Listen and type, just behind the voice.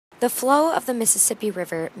The flow of the Mississippi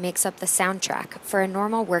River makes up the soundtrack for a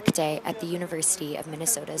normal workday at the University of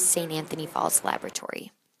Minnesota's St. Anthony Falls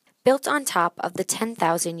Laboratory. Built on top of the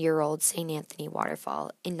 10,000-year-old St. Anthony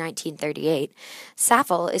Waterfall in 1938,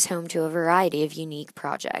 SAFL is home to a variety of unique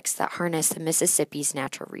projects that harness the Mississippi's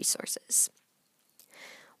natural resources.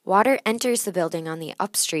 Water enters the building on the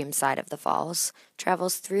upstream side of the falls,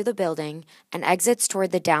 travels through the building, and exits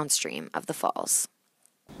toward the downstream of the falls.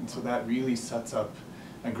 And so that really sets up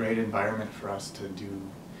a great environment for us to do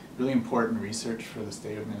really important research for the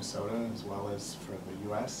state of Minnesota as well as for the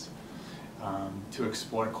U.S. To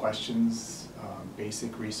explore questions,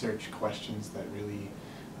 basic research questions that really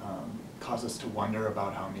cause us to wonder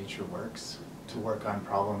about how nature works, to work on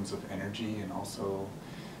problems of energy and also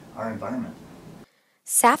our environment.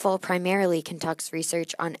 SAFL primarily conducts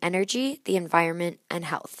research on energy, the environment, and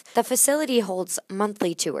health. The facility holds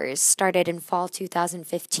monthly tours, started in fall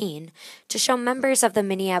 2015, to show members of the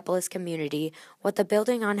Minneapolis community what the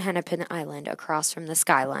building on Hennepin Island across from the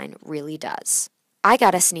skyline really does. I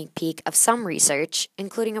got a sneak peek of some research,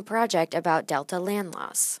 including a project about delta land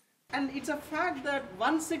loss. And it's a fact that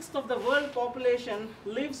 1/6 of the world population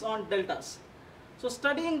lives on deltas. So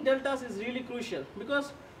studying deltas is really crucial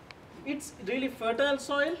because it's really fertile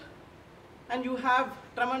soil and you have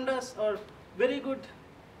tremendous or very good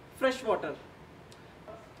fresh water.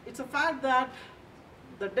 It's a fact that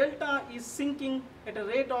the delta is sinking at a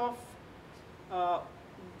rate of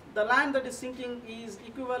the land that is sinking is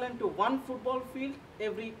equivalent to 1 football field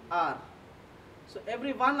every hour. So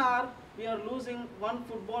every 1 hour we are losing 1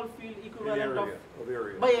 football field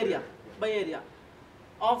equivalent by area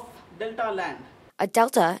of delta land. A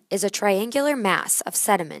delta is a triangular mass of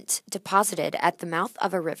sediment deposited at the mouth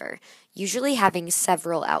of a river, usually having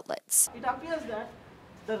several outlets. It appears that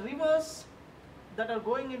the rivers that are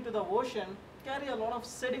going into the ocean carry a lot of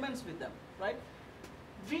sediments with them, right?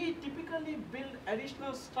 We typically build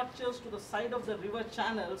additional structures to the side of the river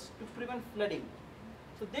channels to prevent flooding.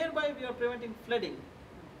 So thereby we are preventing flooding.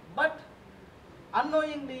 But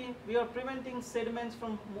unknowingly we are preventing sediments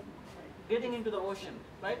from getting into the ocean,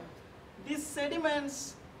 right? These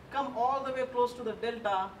sediments come all the way close to the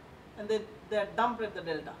delta and they are dumped at the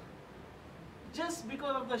delta. Just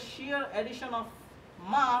because of the sheer addition of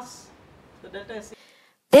mass, the delta is...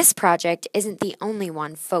 This project isn't the only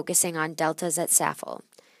one focusing on deltas at SAFL.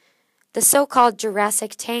 The so-called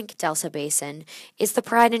Jurassic Tank Delta Basin is the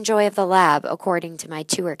pride and joy of the lab, according to my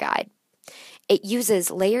tour guide. It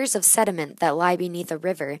uses layers of sediment that lie beneath a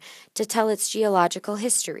river to tell its geological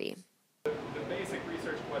history. The basic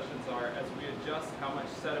research questions are, as we adjust how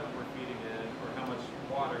much sediment we're feeding in, or how much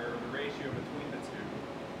water, or the ratio between the two,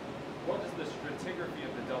 what does the stratigraphy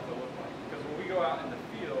of the delta look like? Because when we go out in the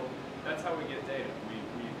field, that's how we get data. We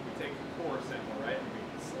take the core sample, right, and we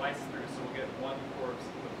slice through, so we'll get 1 core of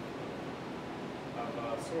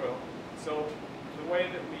soil. So the way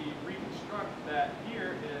that we reconstruct that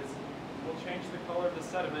here is we'll change the color of the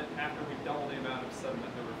sediment after we double the amount of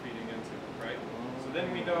sediment that we're feeding into, right? So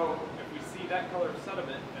then we know if we see that color of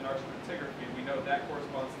sediment in our stratigraphy, we know that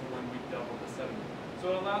corresponds to when we doubled the sediment.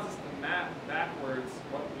 So it allows us to map backwards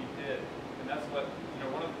what we did. And that's what,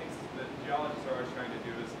 one of the things that geologists are always trying to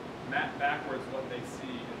do is map backwards what they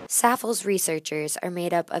see. SAFL's researchers are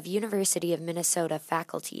made up of University of Minnesota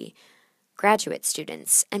faculty, graduate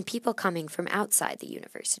students, and people coming from outside the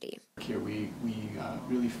university. Here we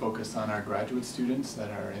really focus on our graduate students that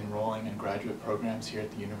are enrolling in graduate programs here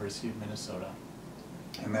at the University of Minnesota.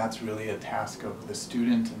 And that's really a task of the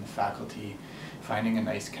student and the faculty finding a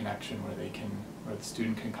nice connection where the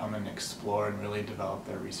student can come and explore and really develop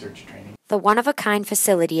their research training. The one-of-a-kind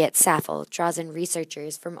facility at SAFL draws in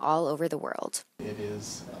researchers from all over the world. It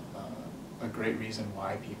is a great reason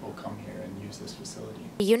why people come here and use this facility.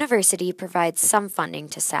 The university provides some funding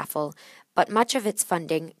to SAFL, but much of its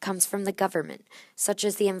funding comes from the government, such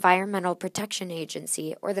as the Environmental Protection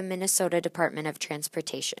Agency or the Minnesota Department of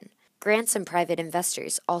Transportation. Grants and private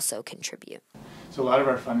investors also contribute. So a lot of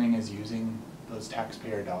our funding is using those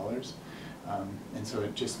taxpayer dollars, and so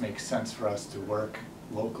it just makes sense for us to work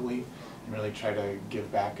locally and really try to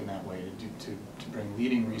give back in that way, to bring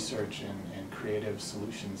leading research and creative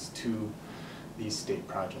solutions to these state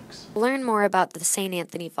projects. To learn more about the St.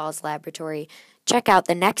 Anthony Falls Laboratory, check out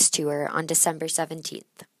the next tour on December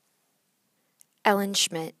 17th. Ellen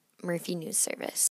Schmidt, Murphy News Service.